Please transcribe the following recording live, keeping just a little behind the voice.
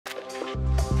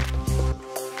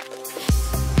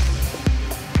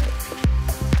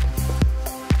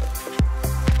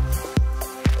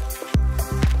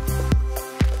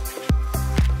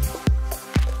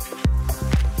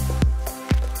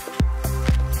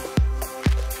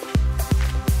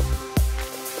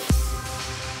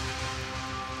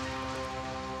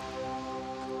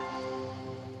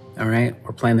right,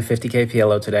 we're playing the 50K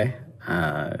PLO today.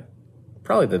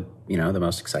 Probably the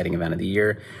most exciting event of the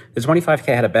year. The 25K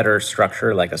had a better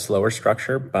structure, like a slower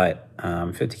structure, but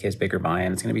 50K is bigger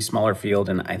buy-in. It's going to be smaller field,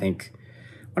 and I think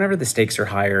whenever the stakes are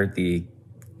higher, the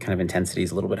kind of intensity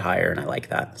is a little bit higher, and I like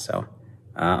that. So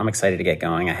I'm excited to get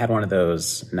going. I had one of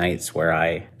those nights where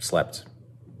I slept,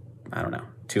 I don't know,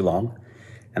 too long,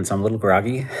 and so I'm a little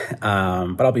groggy,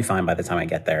 but I'll be fine by the time I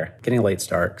get there. Getting a late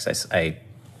start because I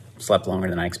slept longer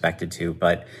than I expected to,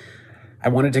 but I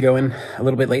wanted to go in a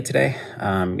little bit late today.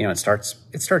 It starts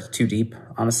too deep,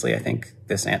 honestly. I think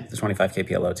the 25K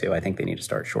PLO too, I think they need to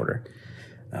start shorter.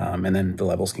 And then the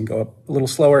levels can go up a little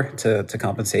slower to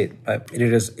compensate, but it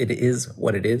is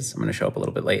what it is. I'm gonna show up a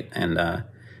little bit late and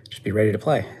just be ready to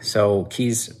play. So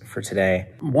keys for today.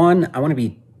 One, I wanna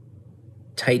be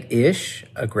tight-ish,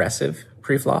 aggressive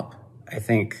pre-flop. I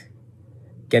think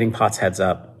getting pots heads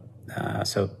up,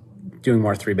 so doing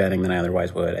more 3-betting than I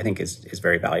otherwise would, I think is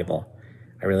very valuable.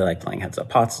 I really like playing heads up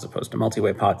pots as opposed to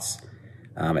multi-way pots.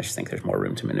 I just think there's more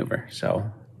room to maneuver.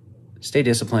 So stay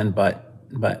disciplined, but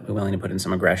be willing to put in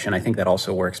some aggression. I think that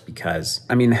also works because,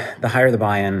 I mean, the higher the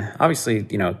buy-in, obviously,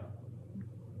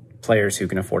 players who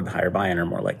can afford the higher buy-in are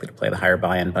more likely to play the higher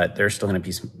buy-in, but there's still going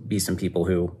to be some people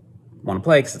who want to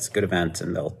play because it's a good event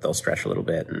and they'll stretch a little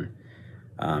bit and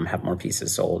have more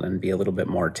pieces sold and be a little bit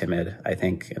more timid, I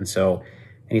think. And so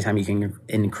anytime you can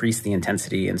increase the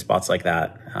intensity in spots like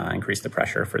that, increase the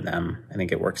pressure for them, I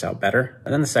think it works out better.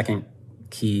 And then the second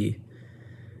key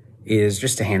is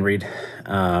just to hand read.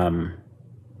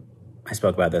 I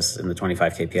spoke about this in the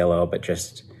 25K PLO, but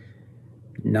just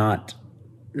not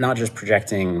just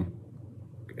projecting,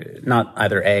 not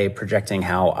either A, projecting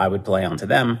how I would play onto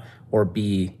them, or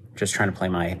B, just trying to play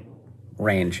my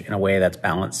range in a way that's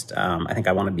balanced. I think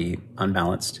I want to be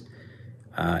unbalanced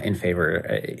in favor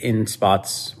in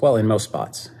spots, well, in most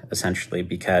spots, essentially,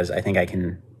 because I think I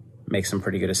can make some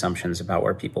pretty good assumptions about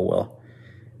where people will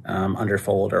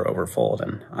underfold or overfold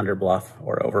and underbluff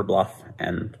or overbluff.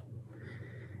 And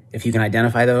if you can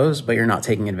identify those, but you're not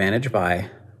taking advantage by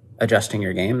adjusting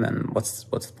your game, then what's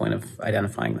the point of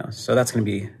identifying those? So that's going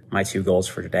to be my 2 goals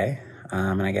for today.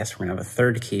 And I guess we're going to have a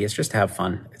third key. It's just to have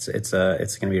fun. It's going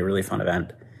to be a really fun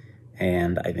event.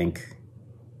 And I think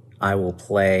I will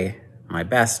play my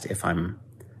best if I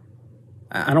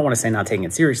don't want to say not taking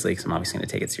it seriously, because I'm obviously going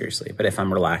to take it seriously, but if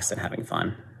I'm relaxed and having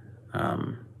fun,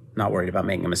 not worried about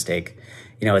making a mistake.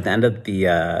 At the end of the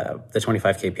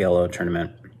 25K PLO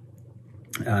tournament,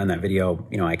 in that video,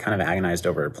 I kind of agonized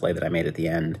over a play that I made at the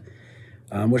end,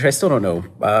 which I still don't know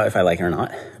if I like it or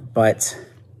not, but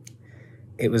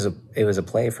it was a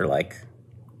play for like,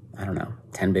 I don't know,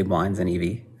 10 big blinds in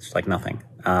EV. It's like nothing.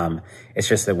 It's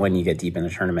just that when you get deep in the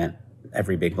tournament,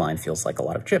 every big blind feels like a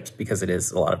lot of chips because it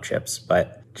is a lot of chips,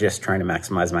 but just trying to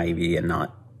maximize my EV and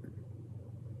not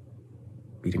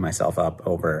beating myself up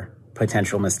over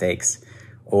potential mistakes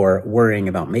or worrying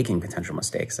about making potential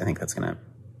mistakes. I think that's going to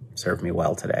serve me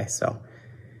well today. So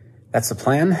that's the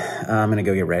plan. I'm going to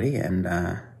go get ready and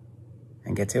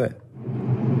get to it.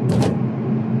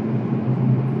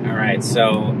 All right.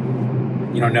 So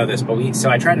you don't know this, but so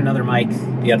I tried another mic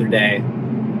the other day,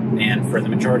 and for the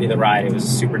majority of the ride, it was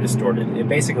super distorted. It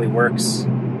basically works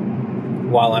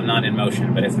while I'm not in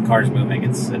motion, but if the car's moving,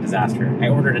 it's a disaster. I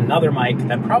ordered another mic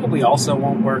that probably also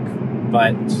won't work,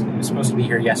 but it was supposed to be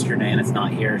here yesterday and it's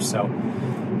not here. So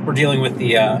we're dealing with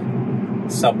the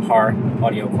subpar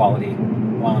audio quality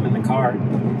while I'm in the car.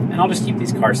 And I'll just keep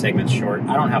these car segments short.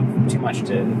 I don't have too much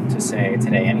to say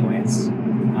today anyways.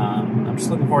 I'm just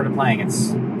looking forward to playing.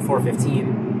 It's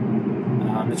 4:15.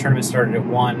 The tournament started at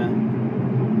 1.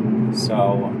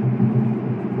 So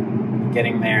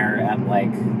getting there at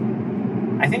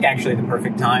I think actually the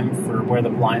perfect time for where the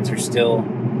blinds are still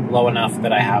low enough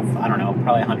that I have, I don't know,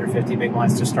 probably 150 big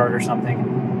blinds to start or something.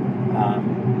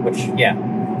 Which, yeah,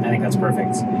 I think that's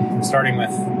perfect. Starting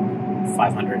with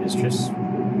 500 is just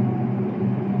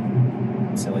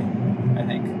silly, I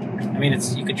think. I mean,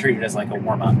 you could treat it as like a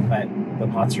warm-up, but the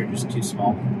pots are just too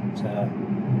small to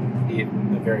be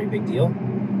a very big deal.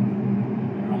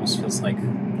 It almost feels like,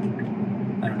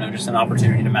 I don't know, just an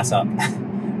opportunity to mess up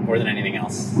more than anything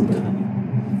else.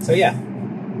 So yeah,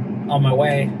 on my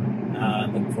way.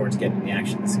 Looking forward to getting the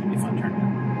action. This is going to be a fun tournament.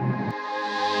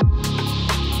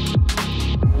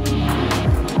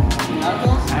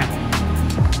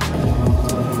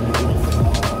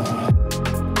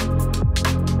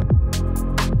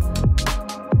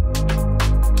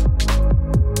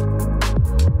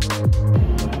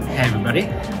 Hey everybody,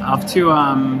 off to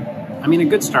I mean a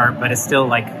good start, but it's still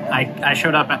like I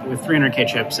showed up with 300K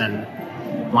chips and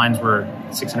blinds were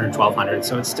 600, 1200,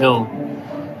 so it's still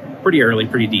pretty early,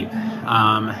 pretty deep.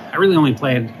 I really only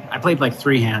played like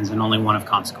 3 hands and only one of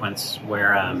consequence,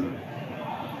 where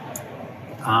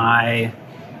I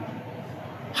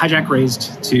hijack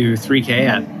raised to 3K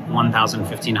at 1,000,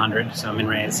 1,500, so min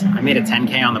raise. I made a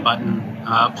 10K on the button.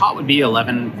 Pot would be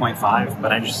 11.5,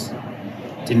 but I just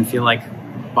didn't feel like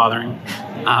bothering.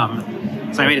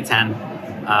 So I made a 10.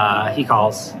 He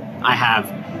calls. I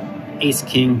have ace,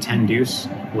 king, 10 deuce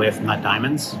with nut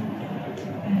diamonds.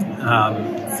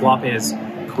 Flop is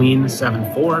queen,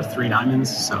 7, 4, 3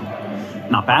 diamonds, so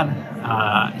not bad.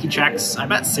 He checks. I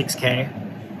bet 6K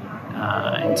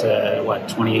into what,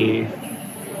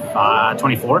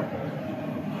 24,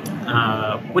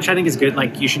 which I think is good.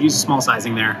 Like, you should use a small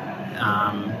sizing there,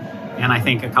 and I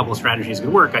think a couple of strategies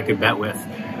could work. I could bet with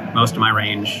most of my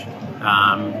range,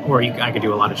 or I could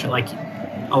do a lot of shit. Like,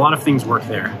 a lot of things work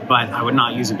there, but I would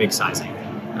not use a big sizing.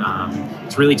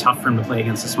 It's really tough for him to play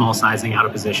against a small sizing out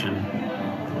of position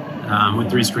with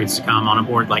 3 streets to come on a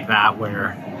board like that,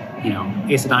 where, you know,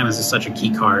 ace of diamonds is such a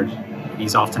key card.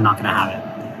 He's often not going to have it.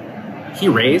 He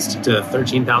raised to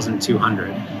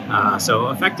 13,200, so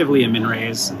effectively a min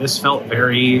raise. This felt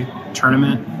very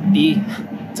tournament-y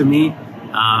to me.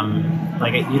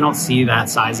 Like, you don't see that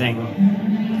sizing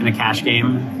in a cash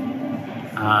game.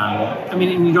 I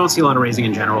mean, you don't see a lot of raising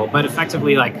in general, but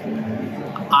effectively, like,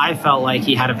 I felt like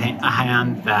he had a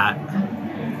hand that,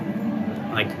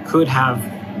 like, could have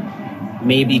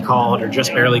maybe called or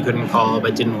just barely couldn't call,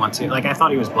 but didn't want to. Like, I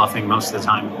thought he was bluffing most of the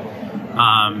time.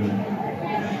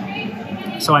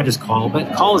 So I just call,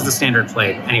 but call is the standard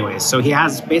play anyways. So he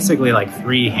has basically like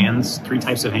 3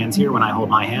 types of hands here when I hold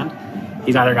my hand.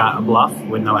 He's either got a bluff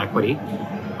with no equity,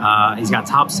 he's got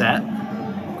top set,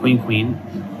 queen, queen,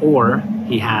 or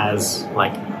he has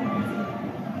like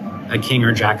a king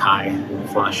or jack high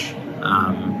flush.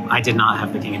 I did not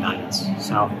have the king of diamonds,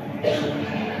 so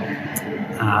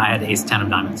I had ace 10 of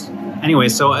diamonds. Anyway,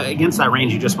 so against that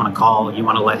range, you just want to call. You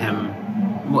want to let him,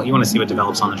 well, you want to see what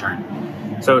develops on the turn.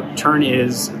 So turn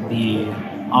is the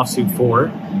offsuit 4.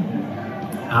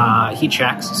 He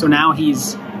checks. So now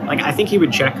he's, like, I think he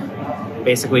would check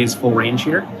basically his full range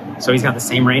here. So he's got the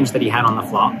same range that he had on the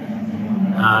flop.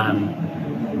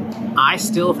 I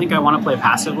still think I want to play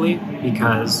passively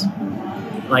because,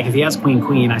 like, if he has queen,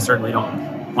 queen, I certainly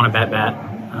don't want to bet,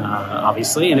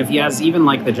 obviously. And if he has even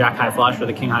like the jack high flush or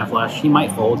the king high flush, he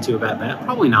might fold to a bet.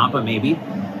 Probably not, but maybe.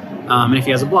 And if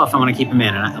he has a bluff, I want to keep him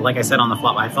in. And like I said on the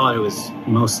flop, I thought it was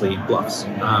mostly bluffs.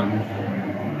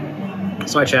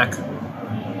 So I check.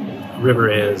 River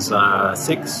is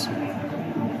 6.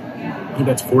 He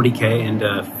bets 40K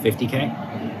into 50K.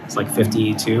 It's like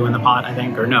 52 in the pot, I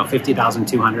think. Or no,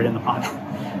 50,200 in the pot.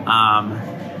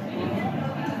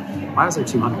 Why was there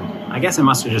 200? I guess it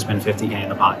must have just been 50K in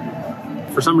the pot.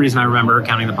 For some reason, I remember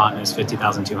counting the pot and it was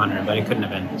 50,200, but it couldn't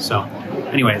have been. So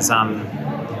anyways,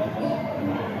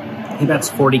 he bets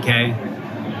 40K.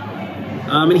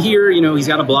 And here, you know, he's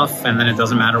got a bluff and then it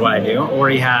doesn't matter what I do. Or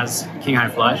he has king high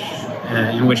flush,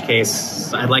 in which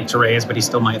case I'd like to raise, but he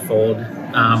still might fold.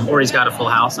 Or he's got a full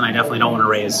house and I definitely don't want to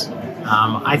raise.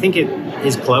 I think it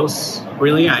is close,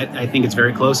 really. I think it's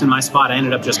very close in my spot. I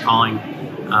ended up just calling,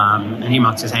 and he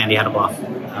mucked his hand. He had a bluff.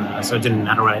 So it didn't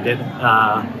matter what I did,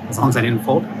 as long as I didn't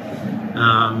fold.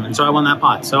 And so I won that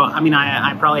pot. So, I mean,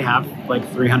 I probably have like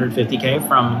 350K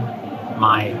from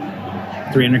my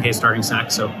 300K starting stack,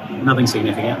 so nothing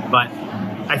significant, but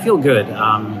I feel good.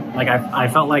 Like I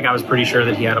felt like I was pretty sure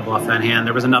that he had a bluff that hand.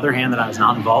 There was another hand that I was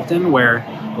not involved in where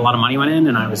a lot of money went in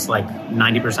and I was like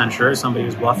 90% sure somebody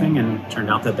was bluffing, and it turned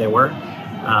out that they were.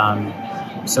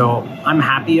 So I'm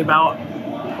happy about,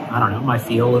 I don't know, my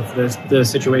feel of the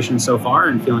situation so far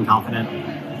and feeling confident.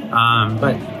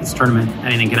 But it's a tournament,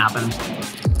 anything can happen.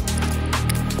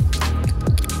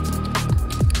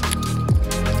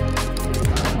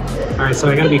 All right, so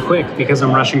I gotta be quick because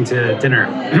I'm rushing to dinner.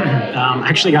 I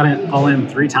actually got it all in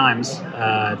 3 times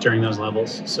during those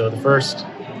levels. So the first,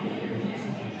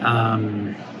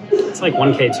 it's like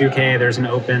 1K, 2K, there's an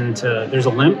open to, there's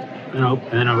a limp, and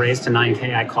then a raise to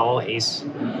 9K. I call ace,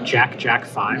 jack, jack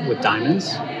 5 with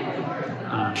diamonds.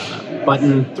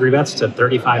 Button 3 bets to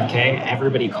 35K,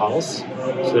 everybody calls.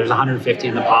 So there's 150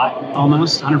 in the pot,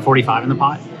 almost, 145 in the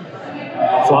pot.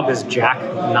 Flop is jack,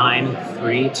 9,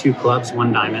 3, 2 clubs,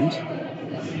 1 diamond.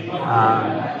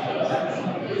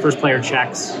 First player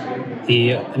checks.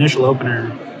 The initial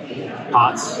opener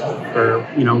pots for,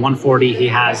 140. He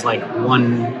has like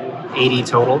 180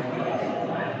 total.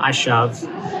 I shove,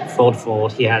 fold,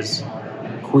 fold. He has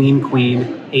queen, queen,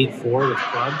 8-4 with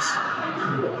clubs.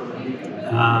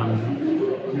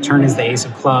 Turn is the ace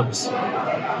of clubs.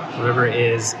 River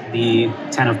is the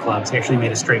 10 of clubs. He actually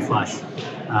made a straight flush.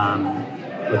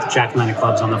 with Jack 9 of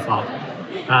clubs on the flop.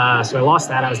 So I lost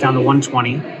that. I was down to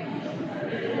 120.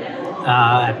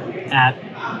 At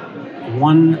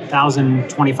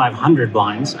 1,200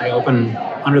 blinds, I open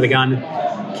under the gun,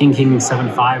 king,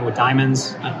 7-5 with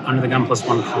diamonds, under the gun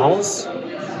 +1 calls.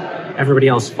 Everybody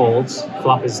else folds.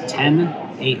 Flop is 10,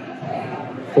 8,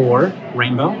 4,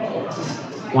 rainbow,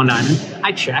 1 diamond.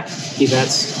 I check. He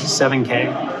bets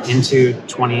 7K into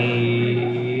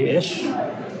 20-ish,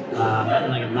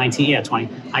 like 19, yeah, 20.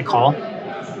 I call.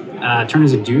 Turn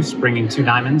is a deuce, bringing 2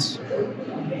 diamonds.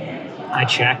 I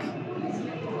check.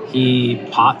 He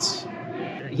pots.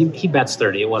 He bets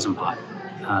 30. It wasn't pot.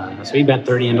 So he bet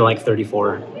 30 into like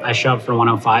 34. I shove for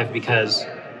 105 because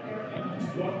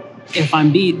if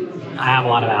I'm beat, I have a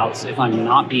lot of outs. If I'm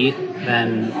not beat,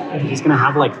 then he's going to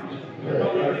have like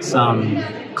some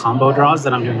combo draws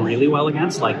that I'm doing really well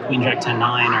against, like Queen Jack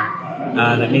 10-9 or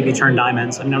that maybe turn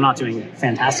diamonds. I mean, I'm not doing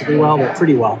fantastically well, but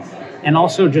pretty well. And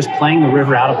also just playing the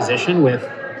river out of position with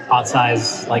pot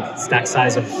size, like stack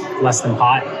size of less than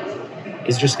pot,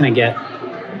 is just going to get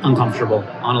uncomfortable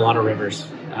on a lot of rivers.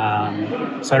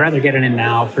 So I'd rather get it in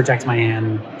now, protect my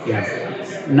hand,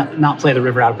 not play the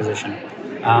river out of position.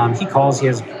 He calls. He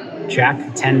has Jack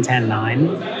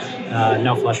 10-10-9,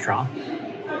 no flush draw.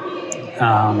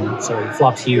 So he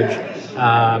flops huge,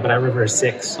 but I river a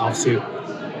 6 offsuit,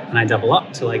 and I double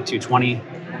up to like 220.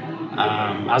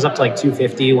 I was up to like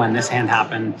 250 when this hand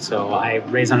happened, so I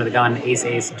raise under the gun,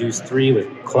 ace, deuce 3 with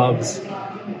clubs.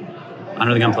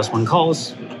 Under the gun +1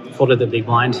 calls, folded the big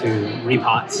blind to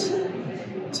repots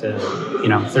to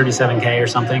 37K or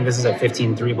something. This is at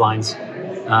 15-3 blinds.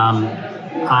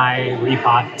 I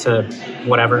repot to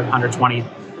whatever, 120.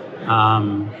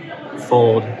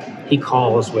 Fold. He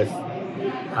calls with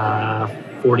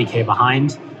 40K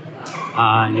behind.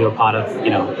 And do a pot of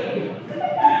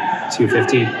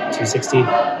 250, 260.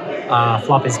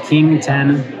 Flop is king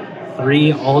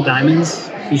 10-3, all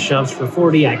diamonds. He shoves for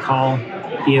 40. I call.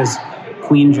 He has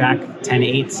Queen Jack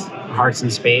 10-8, hearts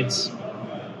and spades.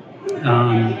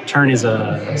 Turn is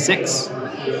a 6.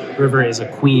 River is a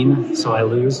queen, so I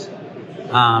lose.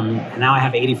 Now I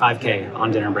have 85K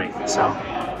on dinner break. So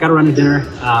got to run to dinner,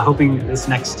 hoping this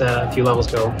next few levels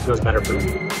goes better for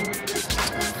me.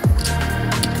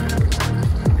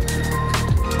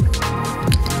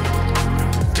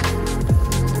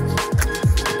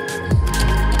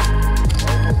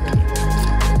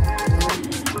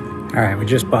 All right, we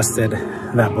just busted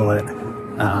that bullet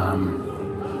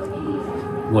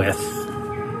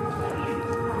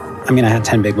I had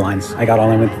 10 big blinds. I got all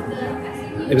in with,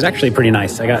 it was actually pretty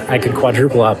nice. I could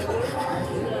quadruple up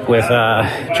with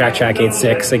Jack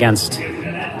 8-6 against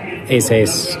Ace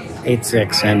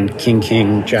 8-6 and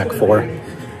King Jack 4,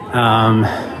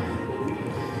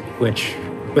 which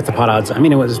with the pot odds, it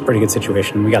was a pretty good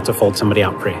situation. We got to fold somebody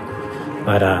out pre,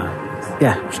 but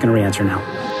yeah, I'm just gonna re-answer now.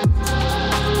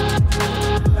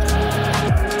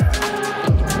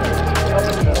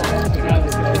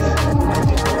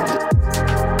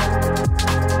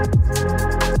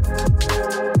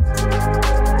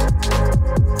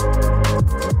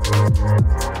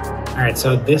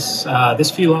 So this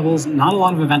few levels, not a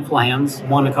lot of eventful hands.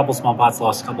 Won a couple small pots,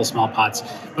 lost a couple small pots,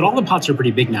 but all the pots are pretty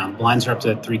big now. Blinds are up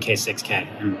to 3K, 6K,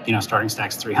 and starting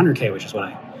stacks 300K, which is what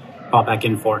I bought back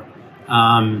in for.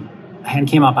 Hand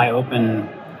came up, I open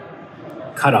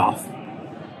cutoff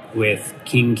with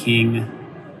king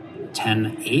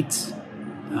 10-8,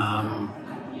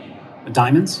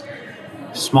 diamonds.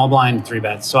 Small blind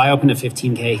 3-bets. So I opened to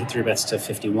 15K, he 3-bets to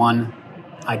 51.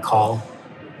 I call.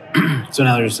 So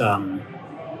now there's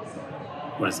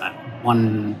what is that?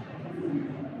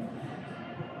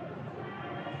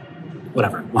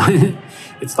 Whatever.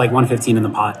 It's like 115 in the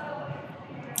pot.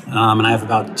 And I have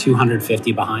about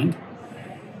 250 behind.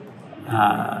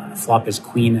 Flop is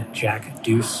Queen, Jack,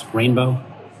 Deuce, Rainbow,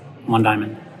 1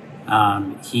 diamond.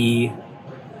 He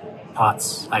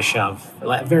pots, I shove.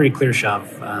 Very clear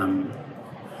shove.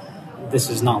 This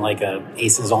is not like a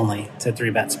aces only to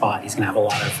 3-bet spot. He's going to have a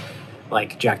lot of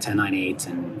like Jack 10-9-8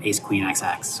 and Ace Queen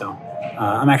XX. So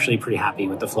I'm actually pretty happy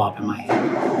with the flop in my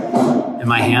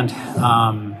hand.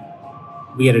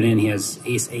 We get it in. He has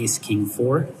Ace King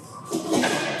 4. He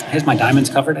has my diamonds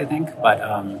covered, I think,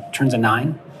 but turns a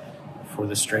 9 for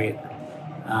the straight,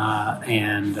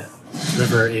 and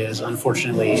river is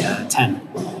unfortunately 10.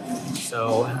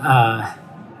 So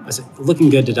was looking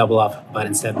good to double up, but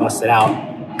instead busted out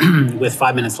with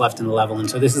 5 minutes left in the level, and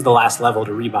so this is the last level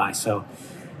to rebuy. So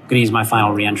gonna use my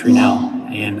final re-entry now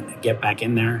and get back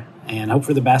in there and hope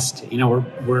for the best.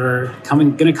 We're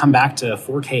gonna come back to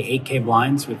 4K, 8K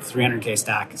blinds with 300K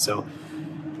stack. So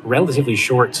relatively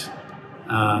short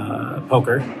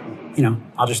poker,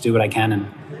 I'll just do what I can and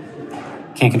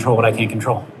can't control what I can't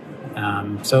control.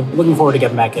 So looking forward to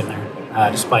getting back in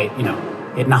there, despite,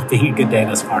 it not being a good day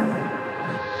thus far.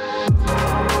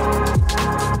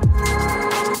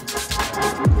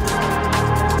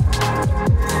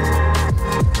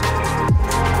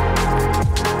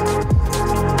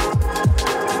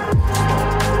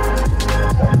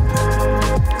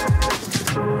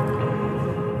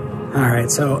 All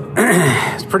right, so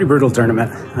it's a pretty brutal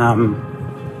tournament.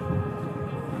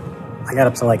 I got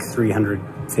up to like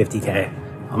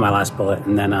 350K on my last bullet,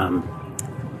 and then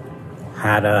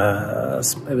had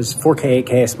it was 4K,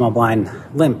 8K, small blind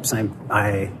limps.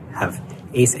 I have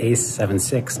ace,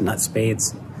 7-6, nut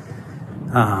spades.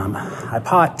 I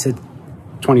pot to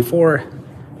 24,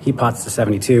 he pots to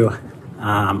 72.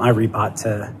 I repot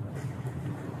to,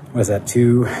 what was that,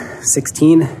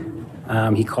 216.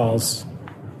 He calls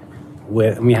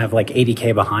with, we have like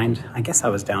 80K behind. I guess I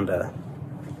was down to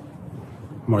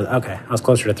more, okay, I was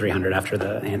closer to 300 after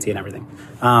the ante and everything.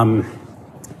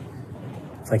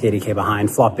 It's like 80K behind.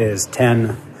 Flop is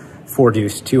 10, 4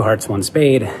 deuce, 2 hearts, 1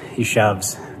 spade. He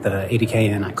shoves the 80K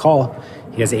in, I call.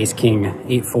 He has ace, king,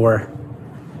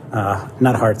 8-4,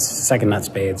 nut hearts, second nut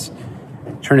spades.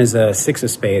 Turn is a 6 of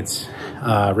spades.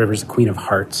 River's the queen of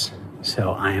hearts.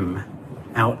 So I am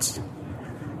out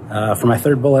for my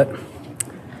third bullet.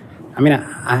 I mean,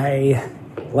 I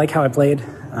like how I played.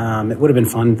 It would have been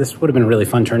fun. This would have been a really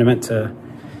fun tournament to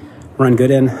run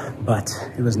good in, but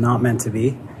it was not meant to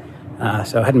be.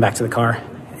 So heading back to the car,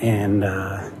 and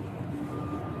I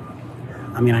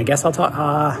mean, I guess I'll talk.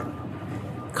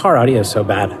 Car audio is so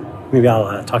bad. Maybe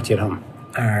I'll talk to you at home.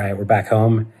 All right, we're back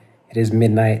home. It is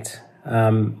midnight.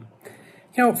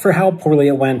 For how poorly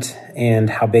it went and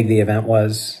how big the event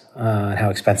was, and how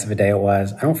expensive a day it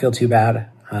was, I don't feel too bad.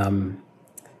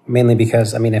 Mainly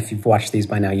because, I mean, if you've watched these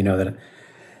by now, you know that I'm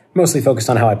mostly focused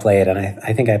on how I played, and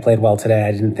I think I played well today.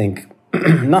 I didn't think,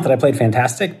 not that I played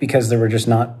fantastic, because there were just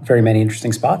not very many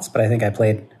interesting spots, but I think I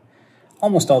played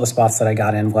almost all the spots that I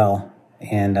got in well,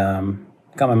 and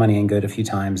got my money in good a few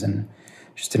times, and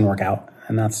just didn't work out,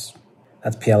 and that's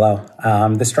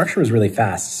PLO. The structure was really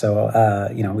fast, so,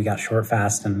 we got short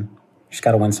fast, and just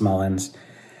got to win some all-ins.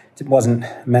 It wasn't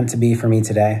meant to be for me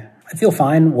today. I feel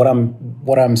fine. What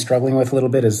I'm struggling with a little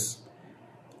bit is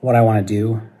what I want to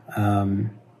do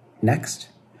next.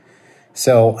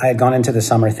 So I had gone into the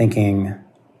summer thinking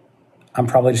I'm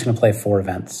probably just going to play 4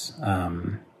 events: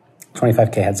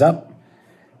 25K heads up,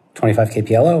 25K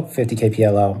PLO, 50K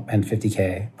PLO, and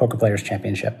 50K Poker Players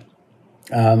Championship.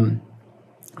 Then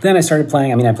I started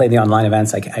playing. I mean, I played the online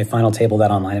events. I final tabled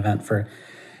that online event for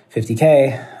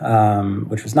 50K,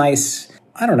 which was nice.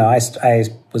 I don't know, I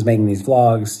was making these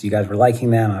vlogs, you guys were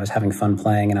liking them, I was having fun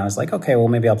playing, and I was like, okay, well,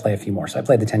 maybe I'll play a few more. So I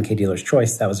played the 10K Dealer's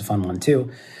Choice. That was a fun one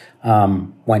too.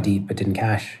 Went deep, but didn't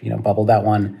cash, bubbled that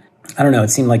one. I don't know, it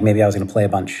seemed like maybe I was going to play a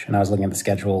bunch, and I was looking at the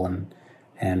schedule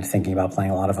and thinking about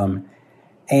playing a lot of them.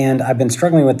 And I've been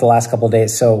struggling with the last couple of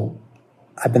days, so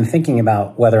I've been thinking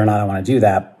about whether or not I want to do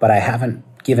that, but I haven't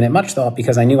given it much thought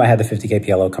because I knew I had the 50K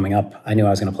PLO coming up. I knew I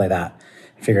was going to play that.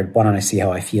 I figured, why don't I see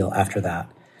how I feel after that?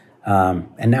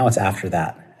 And now it's after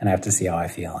that, and I have to see how I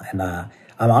feel. And I'm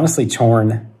honestly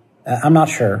torn. I'm not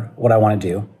sure what I want to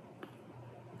do.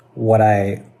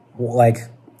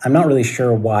 I'm not really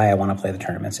sure why I want to play the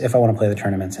tournaments, if I want to play the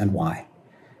tournaments, and why.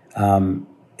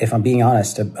 If I'm being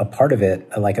honest, a part of it,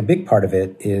 like a big part of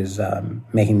it, is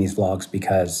making these vlogs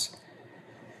because,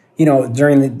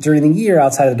 during the year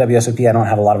outside of the WSOP, I don't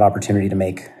have a lot of opportunity to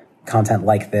make content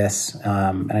like this.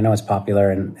 And I know it's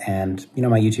popular, and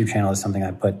my YouTube channel is something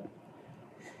I put,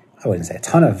 I wouldn't say a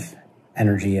ton of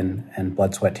energy and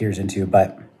blood, sweat, tears into,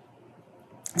 but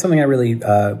it's something I really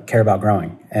care about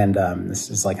growing. And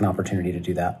this is like an opportunity to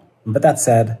do that. But that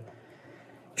said,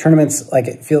 tournaments,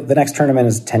 the next tournament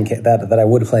is 10K, that I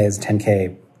would play is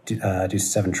 10K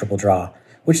Deuce 7 triple draw,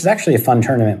 which is actually a fun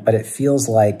tournament, but it feels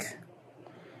like,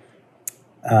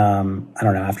 I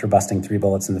don't know, after busting 3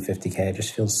 bullets in the 50K, it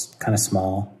just feels kind of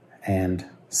small and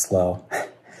slow.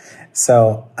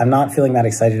 So I'm not feeling that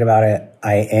excited about it.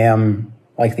 I am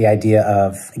like the idea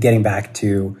of getting back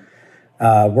to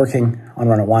working on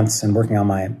Run It Once and working on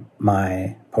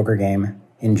my poker game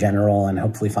in general, and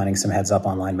hopefully finding some heads up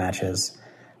online matches.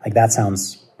 Like, that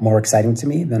sounds more exciting to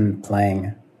me than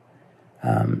playing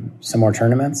some more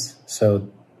tournaments. So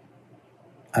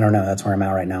I don't know, that's where I'm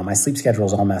at right now. My sleep schedule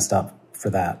is all messed up for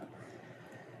that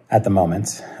at the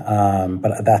moment,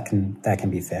 but that can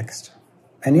be fixed.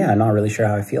 And yeah, I'm not really sure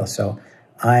how I feel. So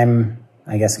I'm,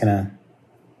 I guess, gonna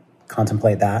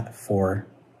contemplate that for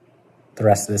the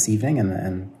rest of this evening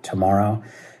and tomorrow.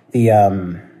 The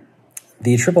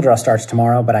The triple draw starts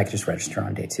tomorrow, but I could just register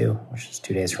on day 2, which is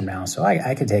 2 days from now. So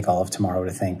I could take all of tomorrow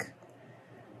to think.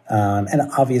 And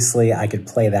obviously I could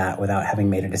play that without having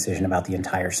made a decision about the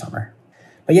entire summer.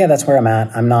 But yeah, that's where I'm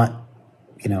at. I'm not,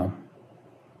 you know,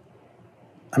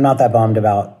 I'm not that bummed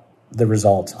about the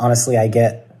result. Honestly, I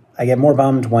get more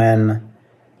bummed when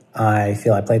I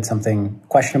feel I played something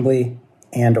questionably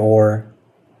and or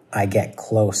I get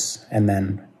close and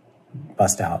then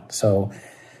bust out. So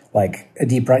like a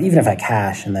deep run, even if I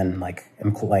cash and then like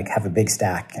have a big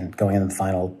stack and going into the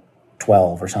final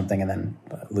 12 or something and then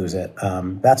lose it,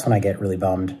 that's when I get really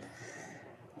bummed.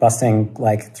 Busting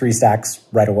like 3 stacks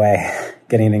right away,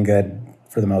 getting in good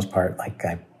for the most part, like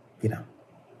you know,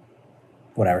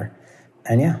 whatever.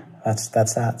 And yeah, that's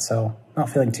that. So not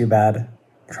feeling too bad,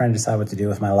 trying to decide what to do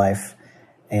with my life.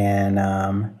 And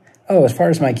oh, as far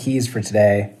as my keys for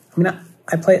today, I mean,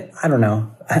 I played, I don't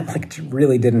know, I like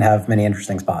really didn't have many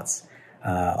interesting spots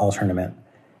all tournament.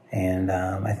 And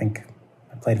I think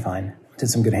I played fine. Did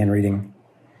some good hand reading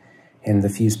in the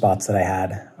few spots that I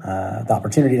had the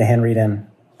opportunity to hand read in.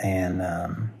 And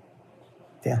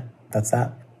yeah, that's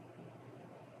that.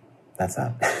 That's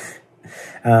that.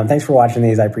 Thanks for watching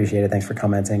these. I appreciate it. Thanks for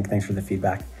commenting. Thanks for the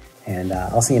feedback. And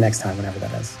I'll see you next time, whenever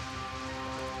that is.